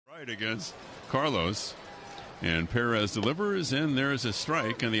right against Carlos. And Perez delivers, and there's a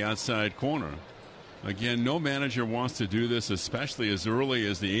strike in the outside corner. Again, no manager wants to do this, especially as early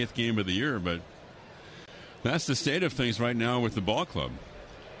as the 8th game of the year, but that's the state of things right now with the ball club.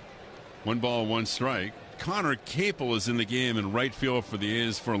 1 ball, 1 strike. Connor Capel is in the game in right field for the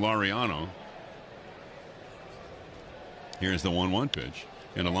A's for Laureano. Here's the 1-1 pitch.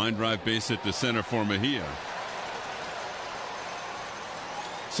 And a line drive base hit to center for Mejia.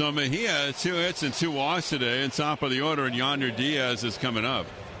 So Mejia, 2 hits and 2 walks today, and top of the order, and Yonder Diaz is coming up.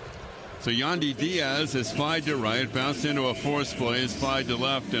 So Yandy Diaz has flied to right, bounced into a force play, has flied to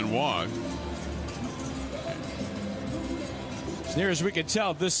left, and walked. As near as we can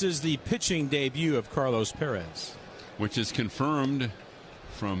tell, this is the pitching debut of Carlos Pérez, which is confirmed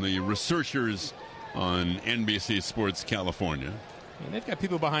from the researchers on NBC Sports California. And they've got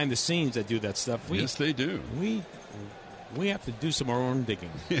people behind the scenes that do that stuff. Yes, they do. We have to do some of our own digging.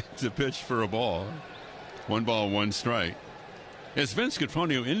 It's a pitch for a ball. 1 ball, 1 strike. As Vince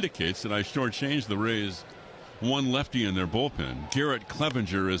Scafonio indicates that I shortchanged the Rays, 1 lefty in their bullpen. Garrett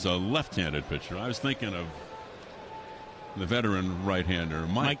Clevenger is a left-handed pitcher. I was thinking of the veteran right-hander,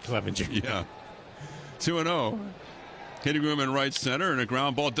 Mike Clevenger. Yeah. 2-0. Hitting room in right center, and a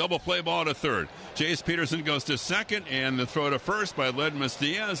ground ball, double play ball to third. Jace Peterson goes to second, and the throw to first by Ledmus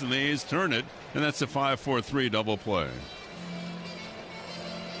Diaz, and the A's turn it, and that's a 5-4-3 double play.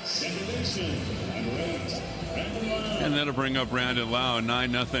 And that'll bring up Brandon Lau.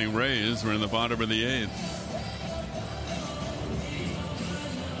 9-0 Rays. We're in the bottom of the 8th.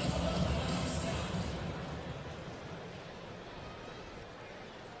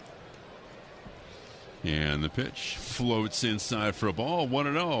 And the pitch floats inside for a ball.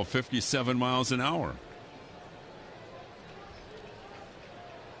 1-0, 57 miles an hour.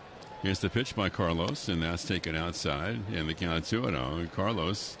 Here's the pitch by Carlos, and that's taken outside, and the count 2-0.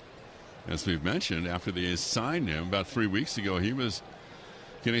 Carlos, as we've mentioned, after the A's signed him about 3 weeks ago, he was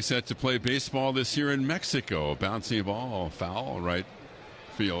getting set to play baseball this year in Mexico. Bouncing ball, foul, right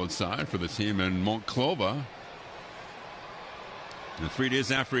field side for the team in Monclova. And 3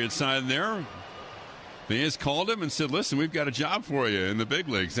 days after he had signed there, the A's called him and said, listen, we've got a job for you in the big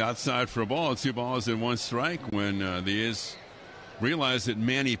leagues. Outside for a ball, 2 balls and 1 strike when the A's realized that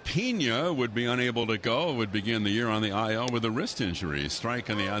Manny Pena would be unable to go, would begin the year on the IL with a wrist injury. Strike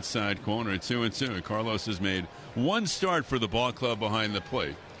on the outside corner, 2-2. Carlos has made 1 start for the ball club behind the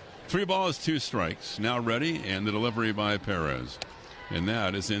plate. 3 balls, 2 strikes. Now ready, and the delivery by Perez. And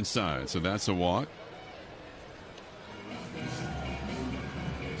that is inside, so that's a walk.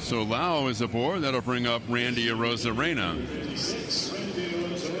 So Lau is aboard. That'll bring up Randy Arozarena,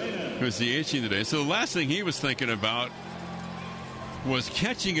 who's the 18 today. So the last thing he was thinking about was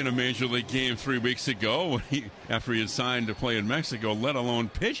catching in a major league game 3 weeks ago after he had signed to play in Mexico, let alone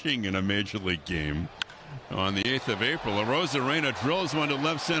pitching in a major league game on the 8th of April. Arozarena drills one to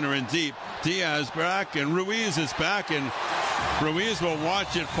left center and deep. Diaz back, and Ruiz is back, and Ruiz will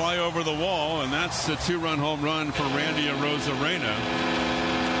watch it fly over the wall, and that's a 2-run home run for Randy Arozarena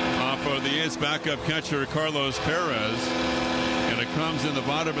for the A's backup catcher Carlos Pérez. And it comes in the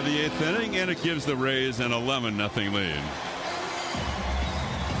bottom of the 8th inning, and it gives the Rays an 11-0 lead.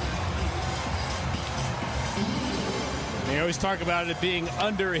 They always talk about it being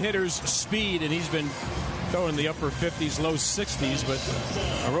under hitter's speed, and he's been throwing the upper 50s, low 60s, but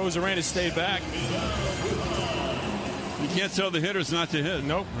Arozarena stayed back. You can't tell the hitters not to hit.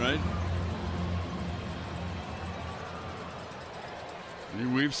 Nope. Right?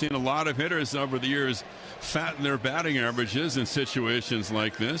 We've seen a lot of hitters over the years fatten their batting averages in situations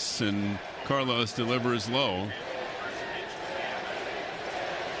like this, and Carlos delivers low.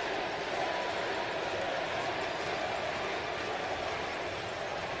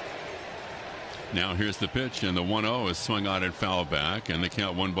 Now here's the pitch, and the 1-0 is swung on and foul back, and the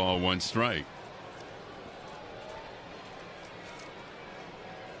count 1 ball, 1 strike.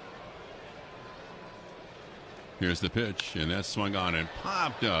 Here's the pitch, and that's swung on and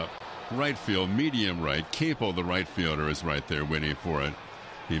popped up. Right field, medium right. Capel, the right fielder, is right there waiting for it.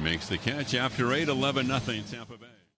 He makes the catch after 8, 11-0 Tampa Bay.